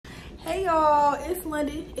Hey y'all, it's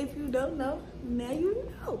London. If you don't know, now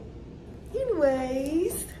you know.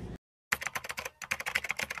 Anyways.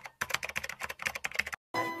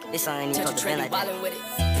 This song ain't even supposed to be like that. With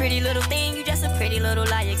it. Pretty little thing, you just a pretty little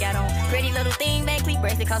lie you got on. Pretty little thing, make me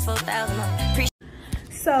bracelet cost $4,000.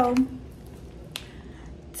 So,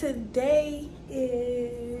 today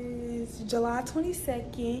is July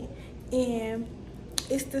 22nd, and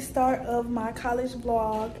it's the start of my college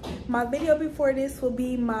vlog. My video before this will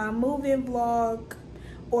be my move-in vlog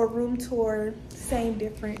or room tour, same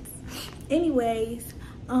difference. Anyways,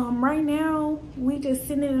 right now we just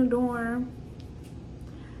sitting in the dorm.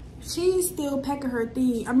 She's still packing her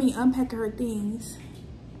unpacking her things.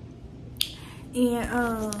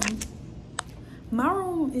 And my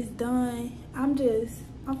room is done. I'm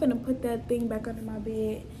finna put that thing back under my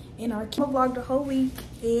bed. And I'll vlog the whole week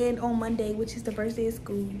and on Monday, which is the first day of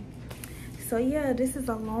school. So yeah, this is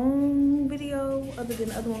a long video, other than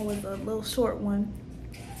the other one was a little short one.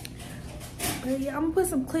 But yeah, I'm gonna put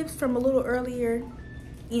some clips from a little earlier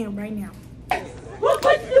in right now. What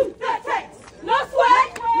would you that takes? No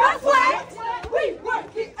sweat, no sweat. We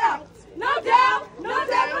work it out. No doubt, no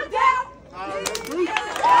doubt, no doubt. I know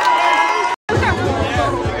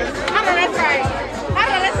that's right. I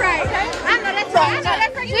know that's right. I know that's right. I know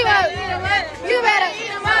that's right. You better eat 'em up. You better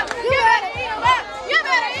eat 'em up. You better eat 'em up. You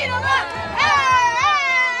better eat 'em up.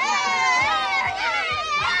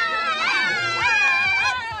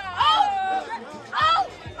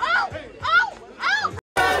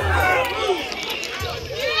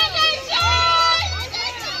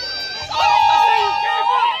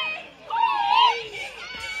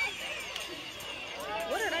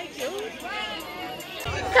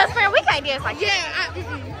 Like, yeah,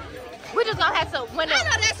 we just gonna have to win the. I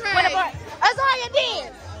know that's right. Azariah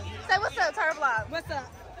dance. Say what's up, Turtle Vlog. What's up?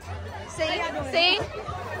 See?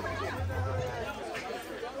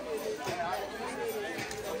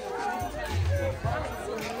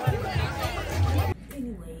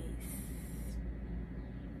 Anyways,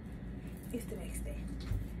 it's the next day.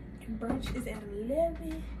 And brunch is at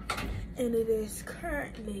 11, and it is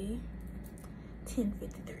currently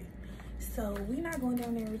 10:53. So we're not going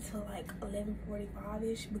down there until like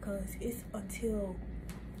 11:45-ish because it's until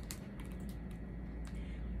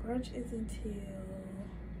brunch is until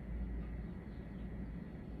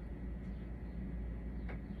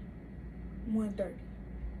 1:30.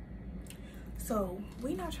 So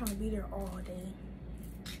we're not trying to be there all day,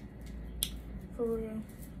 for real.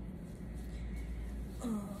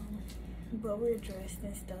 But we're dressed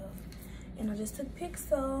and stuff, and I just took pics,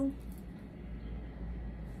 so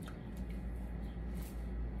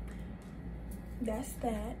that's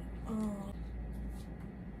that.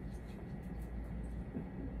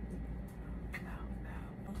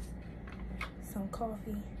 Some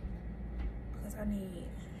coffee because I need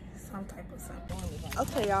some type of something.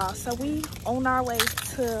 Okay, y'all, so we on our way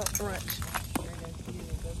to brunch.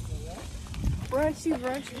 Brunch.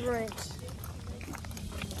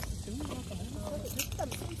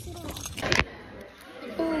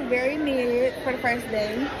 Ooh, very needed for the first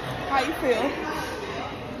day. How you feel?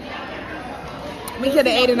 We could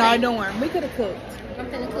have ate in our dorm. We could have cooked. I'm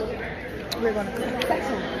finna cook. We're gonna cook.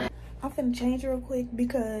 I'm finna change real quick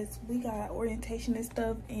because we got orientation and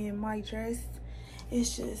stuff, and my dress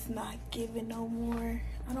is just not giving no more.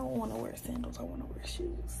 I don't want to wear sandals. I want to wear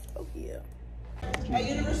shoes. So yeah. At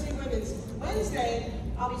University Women's Wednesday,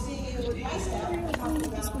 I'll be seeing you with my staff talking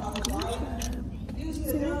about college life, using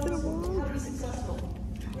the values how to be successful.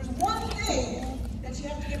 There's one thing that you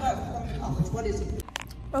have to give up from college. What is it?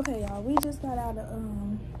 Okay, y'all, we just got out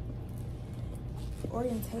of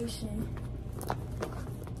orientation.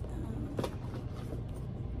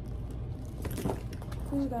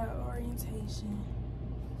 We got orientation.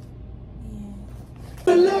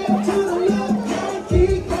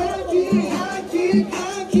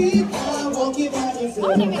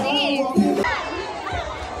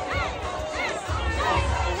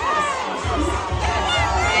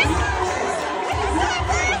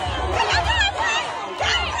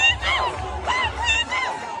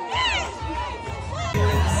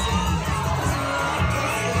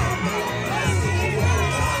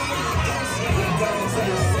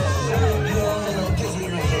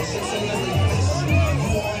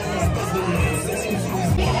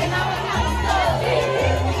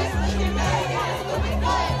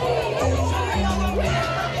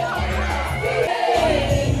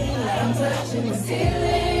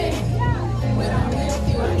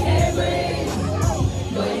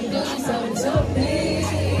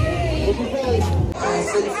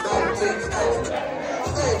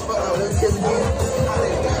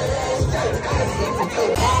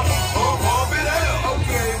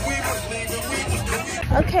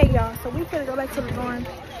 Okay, y'all. So we finna go back to the dorm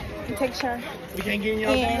and take a shower. We can't get in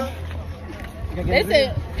your video? That's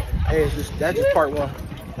it. Hey, that's just part one.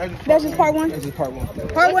 That's just part one? That's just part one.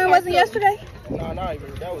 Part one wasn't yesterday? No, not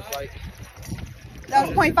even. That was like...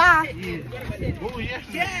 That was 0.5. Oh,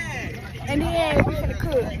 yeah. And then we finna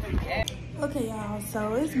cook. Okay, y'all.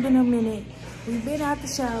 So it's been a minute. We've been out the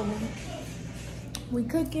shower. We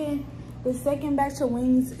cooking. The second batch of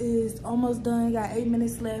wings is almost done. Got 8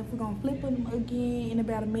 minutes left. We're gonna flip them again in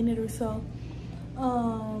about a minute or so.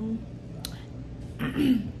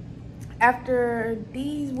 After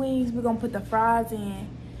these wings, we're gonna put the fries in,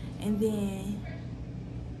 and then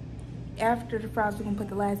after the fries, we're gonna put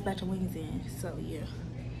the last batch of wings in. So yeah,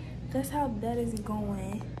 that's how that is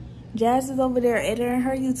going. Jazz is over there editing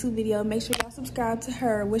her YouTube video. Make sure y'all subscribe to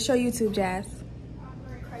her. What's your YouTube, Jazz?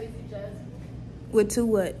 Crazy Jasmine. With 2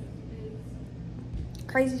 what?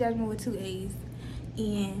 Crazy Jasmine with 2 A's.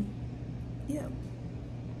 And yeah.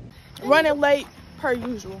 Running late per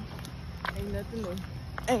usual. Ain't nothing new.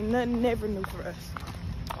 Ain't nothing never new for us.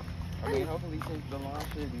 I mean, hopefully since the line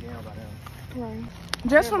should be down by now. Right.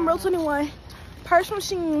 Dress from Real 21. Purse from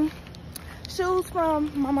Shein. Shoes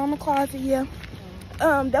from my mama closet, yeah.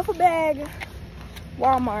 Duffel bag,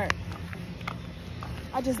 Walmart.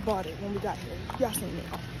 I just bought it when we got here. Y'all seen it.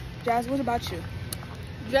 Jazz, what about you?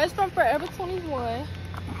 Dress from Forever 21.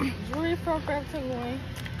 Jewelry from Forever 21.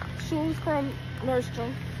 Shoes from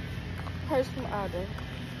Nordstrom. Purse from Aldo.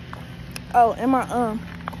 Oh, and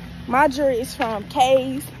my jewelry is from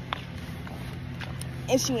K's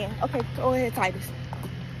and Shein. Okay, go ahead, Titus.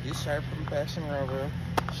 This shirt from Fashion Rover.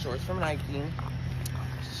 Shorts from Nike.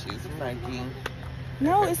 Shoes from Nike.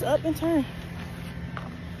 No, it's up and turn.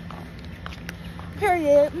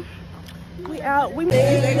 Period. We out. We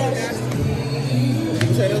made it.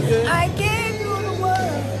 I gave you the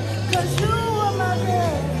world, cause you were my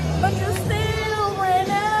girl, but you still ran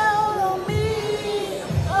out on me.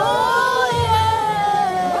 Oh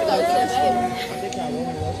yeah.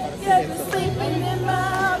 Yeah, you're sleeping in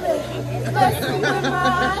my bed, messing with my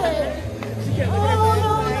head. Oh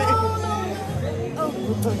no. Oh,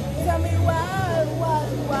 tell me why,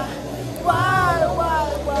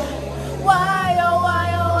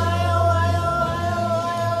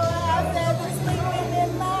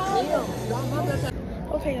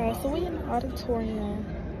 okay, y'all, so we in the auditorium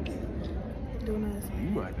doing this. You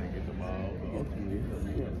might think it's a ball, but ultimately,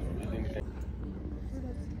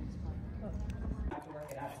 have to work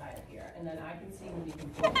it outside of here. And then I can see when we can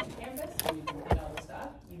go on campus and you can get all the stuff,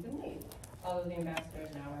 you can leave. All of the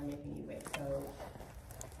ambassadors now are making you wait. So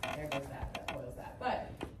there goes that boils that.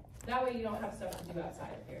 But that way you don't have stuff to do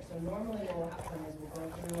outside of here. So normally what will happen is we'll go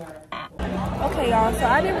through our... Okay, y'all, so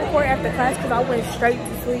I didn't record after class because I went straight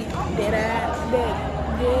to sleep. Dead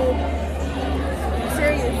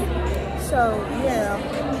serious. So yeah,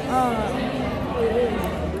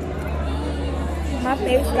 my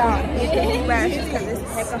face got rashes because it's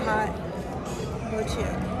hecka hot. But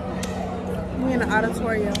yeah, we in the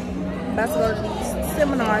auditorium about to go to these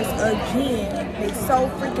seminars again. They so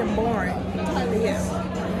freaking boring. But yeah,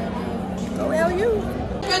 go LU.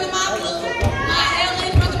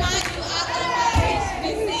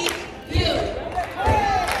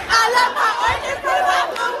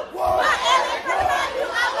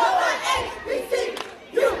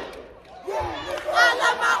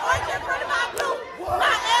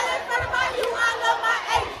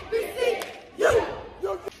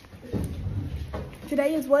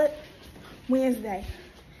 Today is what? Wednesday.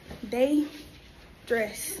 Day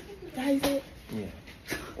dress. That is it? yeah.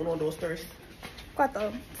 Uno, dos, tres. 4,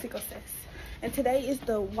 5, 6. And today is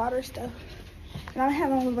the water stuff. And I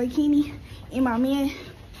have on a bikini in my man.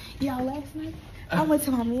 Y'all, last night I went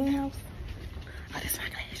to my man's house. Oh, this is my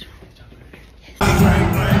classroom.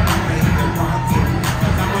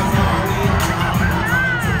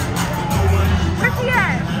 Where's she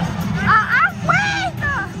at? I'm waiting.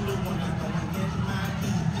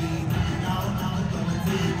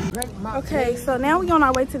 Okay, so now we on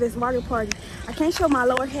our way to this water party. I can't show my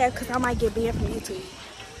lower half because I might get banned from YouTube.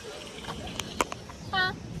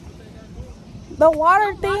 Huh? The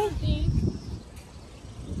water thing.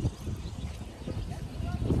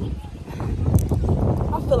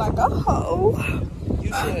 I feel like a hoe.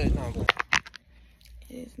 You should.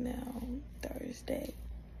 It is now Thursday.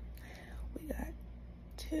 We got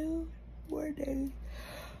 2 more days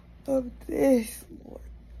of this. Lord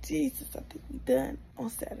Jesus, I think we done on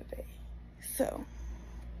Saturday. So,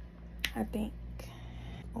 I think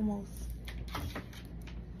almost.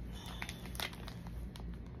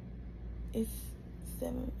 It's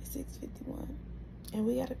 6:51, and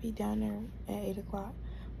we gotta be down there at 8 o'clock.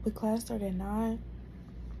 But class started at 9.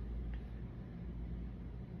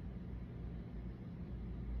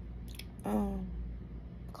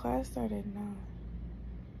 class started at 9.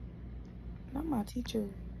 Not my teacher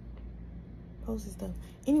posted stuff.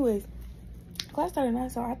 Anyways, class started at 9,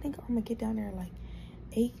 so I think I'm gonna get down there like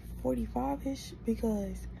 8:45-ish,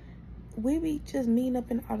 because we be just meeting up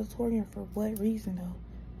in the auditorium. For what reason though?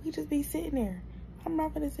 We just be sitting there. I'm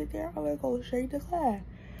not gonna sit there. I'm gonna go straight to class.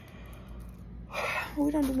 We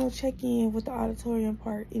don't do no check-in with the auditorium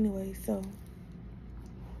part anyway, so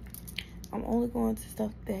I'm only going to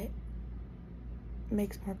stuff that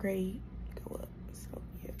makes my grade go up. So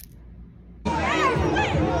yeah.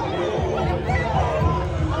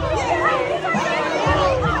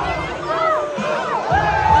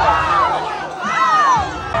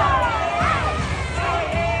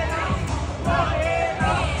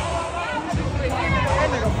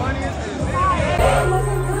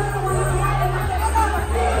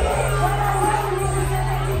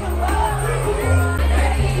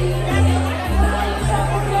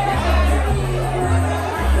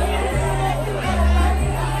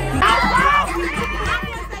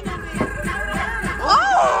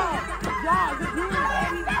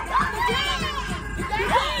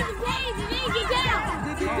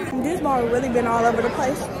 This ball really been all over the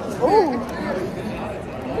place. Ooh.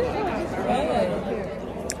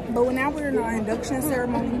 But now we're in our induction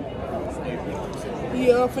ceremony.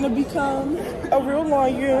 Yeah, I'm finna become a real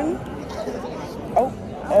lion. Oh,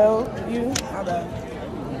 L-U. My bad.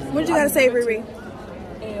 What you gotta say, Riri?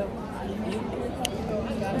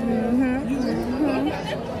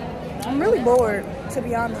 I'm really bored, to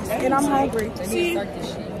be honest, and I'm hungry. See,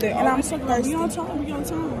 and I'm so thirsty. We on time. We on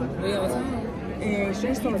time. We on time. And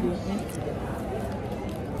she's gonna be.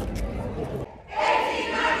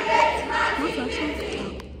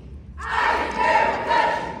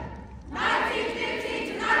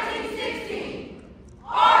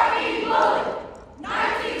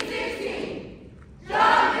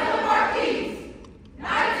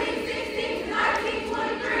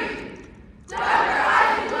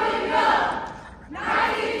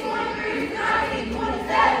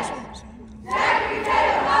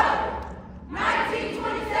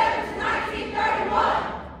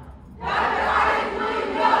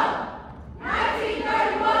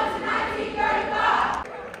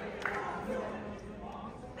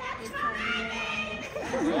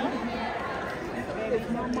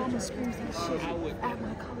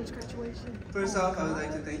 First off, I would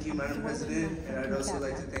like to thank you, Madam President, and I'd also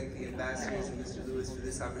like to thank the ambassadors and Mr. Lewis for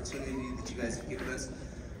this opportunity that you guys have given us.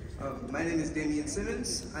 My name is Damian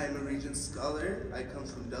Simmons. I am a Regents Scholar. I come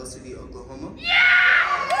from Del City, Oklahoma.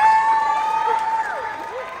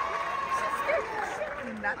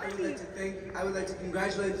 I would like to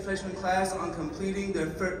congratulate the freshman class on completing their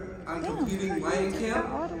Lion Camp.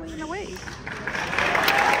 All the way in the way.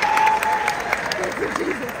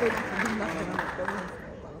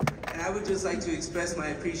 And I would just like to express my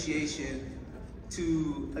appreciation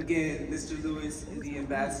to, again, Mr. Lewis and the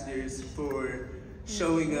ambassadors for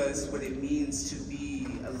showing us what it means to be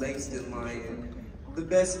a Langston Lion. The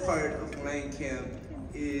best part of Lion Camp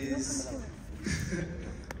is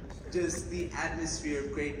just the atmosphere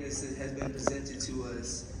of greatness that has been presented to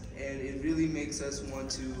us. And it really makes us want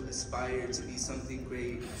to aspire to be something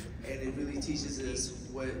great. And it really teaches us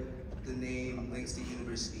what the name Langston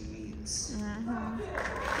University means.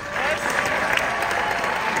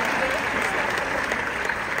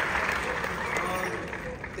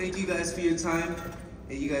 Thank you guys for your time,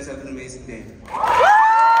 and you guys have an amazing day.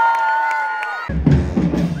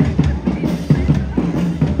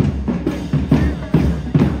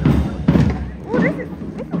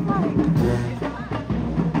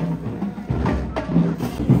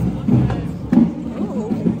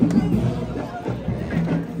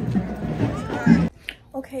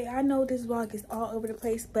 Okay, I know this vlog is all over the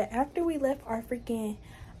place, but after we left our freaking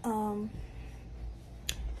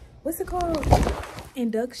what's it called,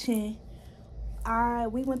 induction,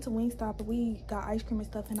 we went to Wingstop and we got ice cream and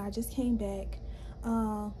stuff, and I just came back.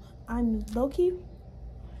 I'm low-key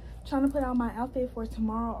trying to put out my outfit for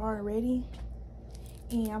tomorrow already,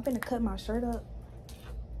 and I'm gonna cut my shirt up.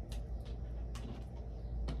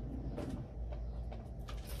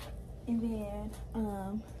 And then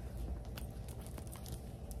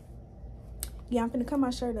yeah, I'm gonna cut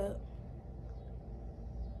my shirt up.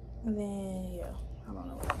 And then yeah, I don't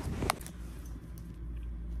know.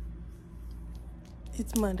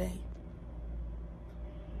 It's Monday.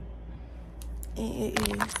 And it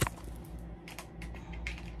is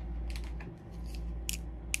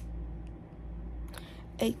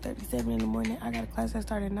 $8:37 in the morning. I got a class that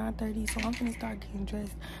started at 9:30, so I'm gonna start getting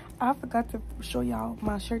dressed. I forgot to show y'all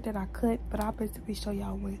my shirt that I cut, but I'll basically show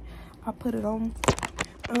y'all when I put it on.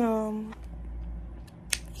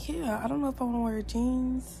 yeah, I don't know if I want to wear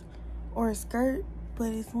jeans or a skirt,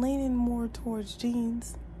 but it's leaning more towards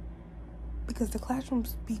jeans because the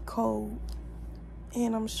classrooms be cold,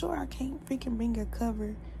 and I'm sure I can't freaking bring a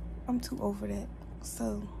cover. I'm too over that.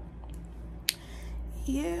 So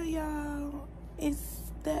yeah, y'all,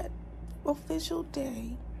 it's that official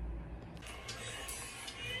day.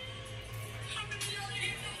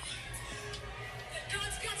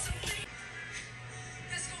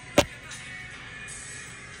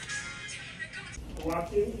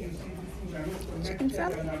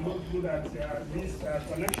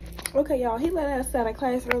 Okay, y'all, he let us out of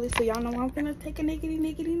class early, so y'all know I'm gonna take a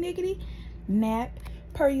niggity nap.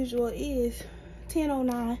 Per usual is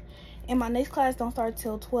 10:09, and my next class don't start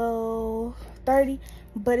till 12:30,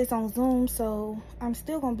 but it's on Zoom, so I'm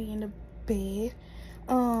still gonna be in the bed.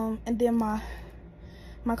 And then my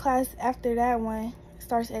class after that one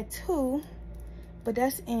starts at 2, but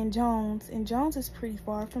that's in Jones, and Jones is pretty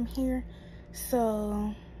far from here,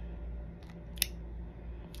 so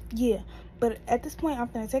yeah. But at this point, I'm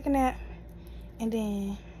gonna take a nap and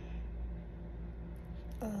then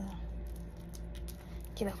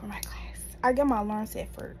get up for my class. I got my alarm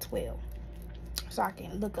set for 12, so I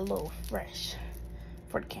can look a little fresh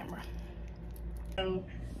for the camera. So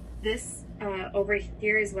this over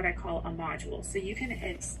here is what I call a module. So you can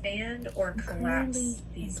expand or collapse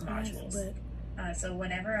these modules. So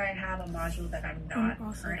whenever I have a module that I'm not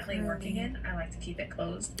currently working in, I like to keep it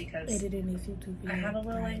closed because I have a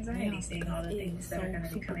little anxiety seeing all the things that are going to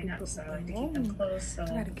be coming up. So I like to keep them closed so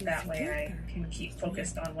that way I can keep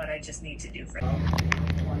focused on what I just need to do for them.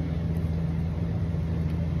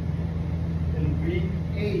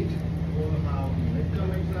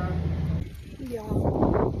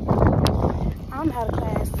 Y'all, I'm out of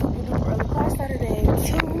class super early. Class started at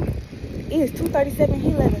 2. It is 2:37.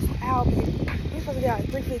 He let us out. We're supposed to be out at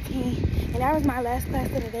 3:15, and that was my last class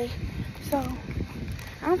of the day. So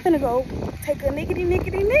I'm finna go take a niggity.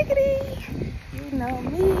 You know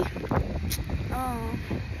me.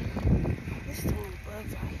 There's too many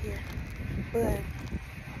bugs out here. But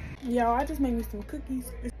y'all, I just made me some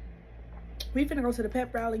cookies. We finna go to the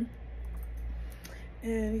pep rally.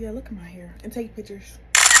 And yeah, look at my hair and take pictures.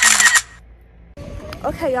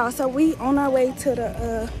 Okay, y'all, so we on our way to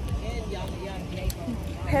the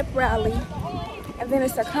pep rally, and then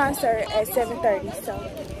it's a concert at 7:30. So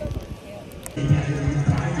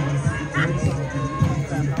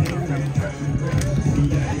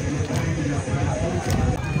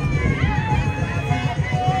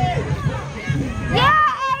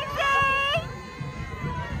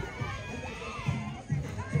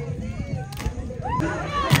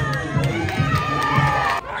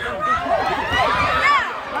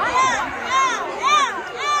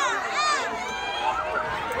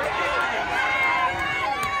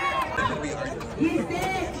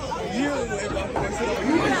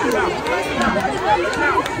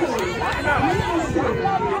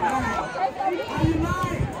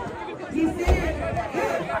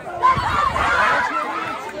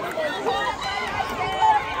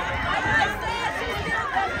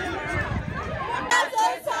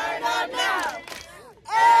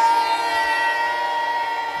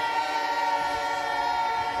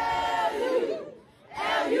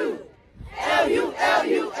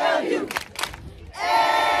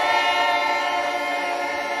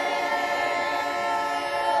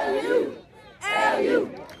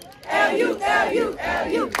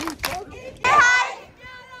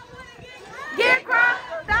Get crunk,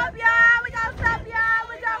 stop y'all, we gon' stop y'all,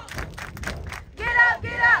 we gon' get up,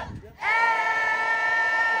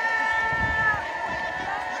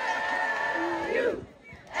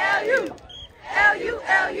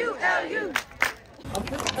 L-U.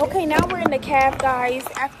 okay, now we're in the cab, guys,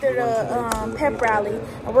 after the pep rally,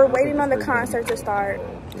 and we're waiting on the concert to start.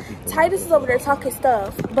 Titus is over there talking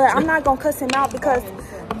stuff, but I'm not gonna cuss him out because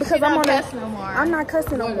I'm not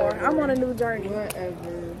cussing no more. I'm on a new journey.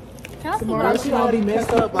 Tomorrow she gonna be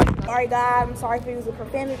messed up. Sorry, God, I'm sorry for using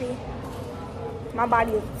profanity. My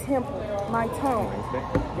body is a temple, my tongue.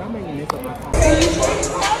 Y'all make me mess up my tongue.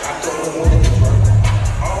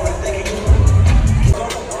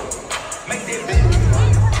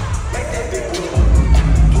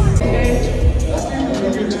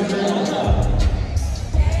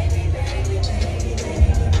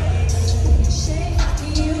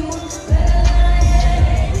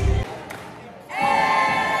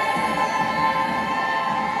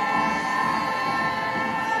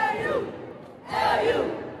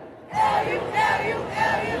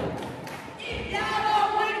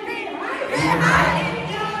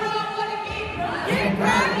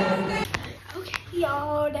 Okay,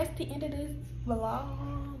 y'all, that's the end of this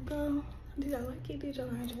vlog. Did y'all like it? Did y'all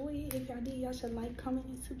enjoy it? If y'all did, y'all should like, comment,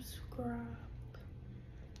 and subscribe.